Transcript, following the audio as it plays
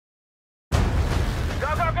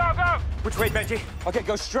Which way, Benji? Okay,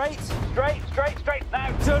 go straight. Straight,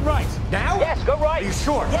 now. Turn right. Now? Yes, go right. Are you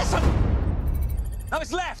sure? Yes, No,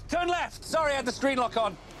 it's left. Turn left. Sorry, I had the screen lock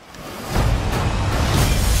on.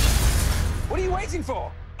 What are you waiting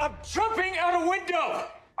for? I'm jumping out a window.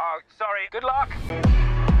 Oh, sorry. Good luck.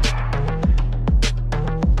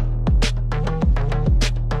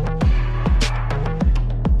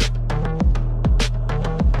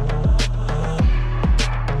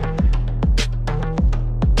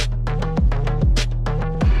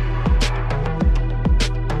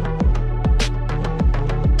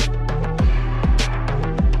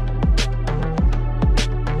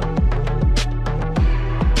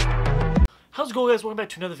 How's it going, guys? Welcome back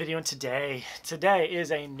to another video, and today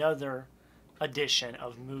is another edition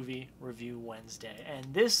of Movie Review Wednesday, and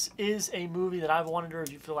this is a movie that I've wanted to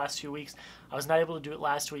review for the last few weeks. I was not able to do it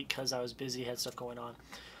last week because I was busy, had stuff going on.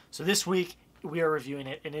 So this week we are reviewing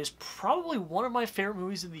it, and it is probably one of my favorite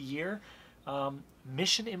movies of the year,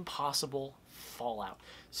 Mission Impossible Fallout.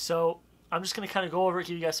 So I'm just going to kind of go over it,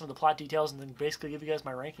 give you guys some of the plot details, and then basically give you guys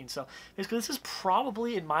my rankings. So basically, this is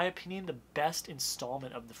probably, in my opinion, the best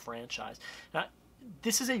installment of the franchise. Now,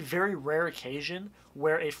 this is a very rare occasion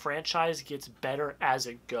where a franchise gets better as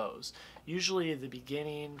it goes. Usually, the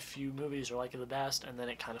beginning few movies are like the best, and then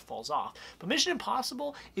it kind of falls off. But Mission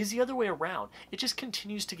Impossible is the other way around. It just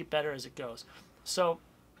continues to get better as it goes. So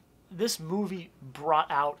this movie brought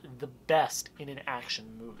out the best in an action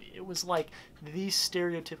movie. It was like the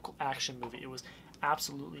stereotypical action movie. It was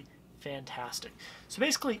absolutely fantastic. So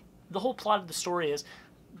basically, the whole plot of the story is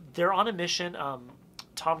they're on a mission.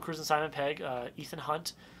 Tom Cruise and Simon Pegg, Ethan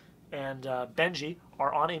Hunt, and Benji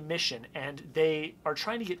are on a mission, and they are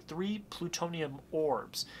trying to get 3 plutonium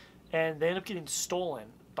orbs, and they end up getting stolen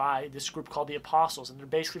by this group called the Apostles, and they're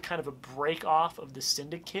basically kind of a break off of the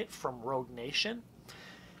Syndicate from Rogue Nation.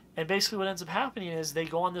 And basically what ends up happening is they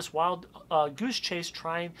go on this wild goose chase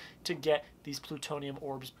trying to get these plutonium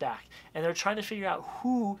orbs back. And they're trying to figure out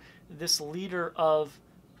who this leader of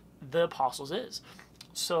the Apostles is.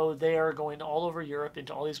 So they are going all over Europe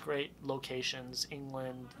into all these great locations,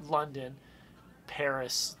 England, London,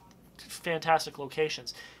 Paris, fantastic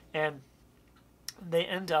locations. And they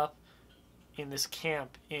end up in this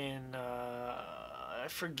camp in, I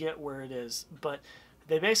forget where it is, but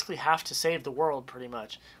they basically have to save the world, pretty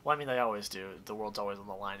much. Well, I mean, they always do. The world's always on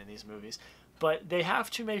the line in these movies. But they have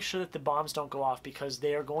to make sure that the bombs don't go off because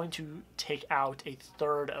they are going to take out a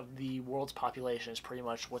third of the world's population is pretty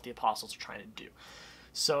much what the Apostles are trying to do.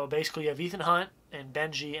 So basically you have Ethan Hunt and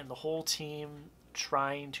Benji and the whole team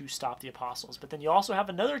trying to stop the Apostles. But then you also have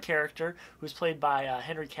another character who's played by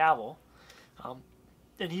Henry Cavill.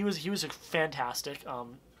 And he was a fantastic.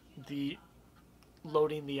 The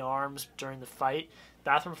loading the arms during the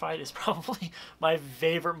bathroom fight is probably my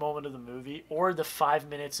favorite moment of the movie, or the 5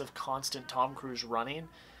 minutes of constant Tom Cruise running.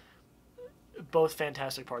 Both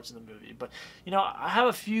fantastic parts of the movie. But, you know, I have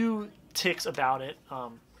a few ticks about it.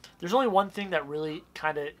 There's only one thing that really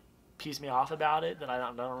kind of pees me off about it that I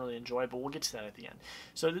don't really enjoy, but we'll get to that at the end.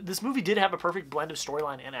 So this movie did have a perfect blend of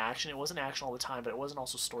storyline and action. It wasn't action all the time, but it wasn't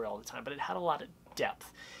also story all the time, but it had a lot of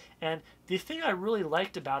depth. And the thing I really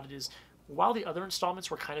liked about it is, while the other installments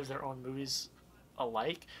were kind of their own movies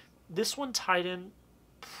alike, this one tied in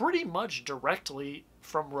pretty much directly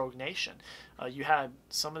from Rogue Nation. You had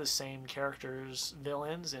some of the same characters,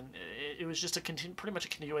 villains, and it was just pretty much a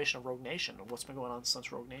continuation of Rogue Nation, of what's been going on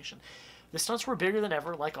since Rogue Nation. The stunts were bigger than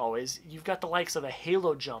ever, like always. You've got the likes of a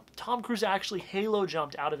halo jump. Tom Cruise actually halo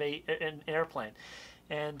jumped out of an airplane.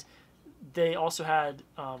 And they also had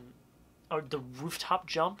the rooftop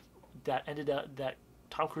jump that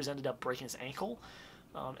Tom Cruise ended up breaking his ankle.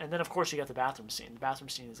 And then, of course, you got the bathroom scene. The bathroom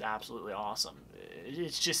scene is absolutely awesome.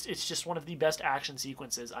 It's just one of the best action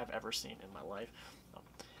sequences I've ever seen in my life.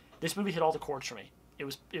 This movie hit all the chords for me. It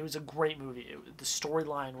was a great movie. The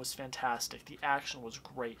storyline was fantastic. The action was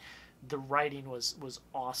great. The writing was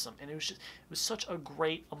awesome, and it was such a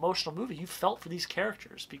great emotional movie. You felt for these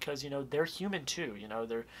characters because, you know, they're human too. You know,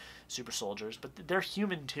 they're super soldiers, but they're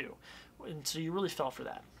human too, and so you really felt for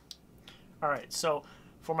that. All right, so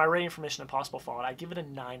for my rating for Mission Impossible Fallout, I give it a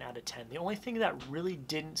 9 out of 10. The only thing that really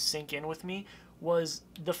didn't sink in with me was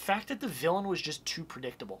the fact that the villain was just too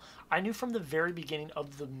predictable. I knew from the very beginning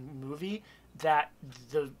of the movie that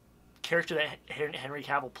the character that Henry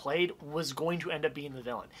Cavill played was going to end up being the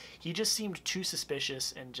villain. He just seemed too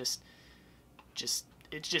suspicious, and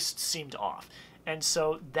it just seemed off. And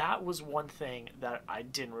so that was one thing that I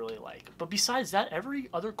didn't really like. But besides that, every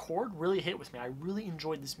other chord really hit with me. I really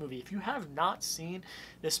enjoyed this movie. If you have not seen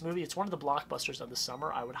this movie, it's one of the blockbusters of the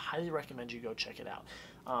summer. I would highly recommend you go check it out.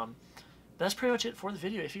 that's pretty much it for the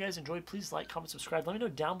video. If you guys enjoyed, please like, comment, subscribe. Let me know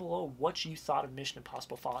down below what you thought of Mission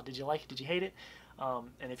Impossible Fallout. Did you like it? Did you hate it?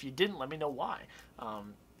 And if you didn't, let me know why.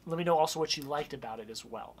 Let me know also what you liked about it as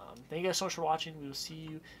well. Thank you guys so much for watching. We will see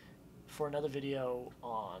you for another video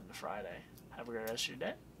on Friday. Have a great rest of your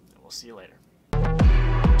day, and we'll see you later.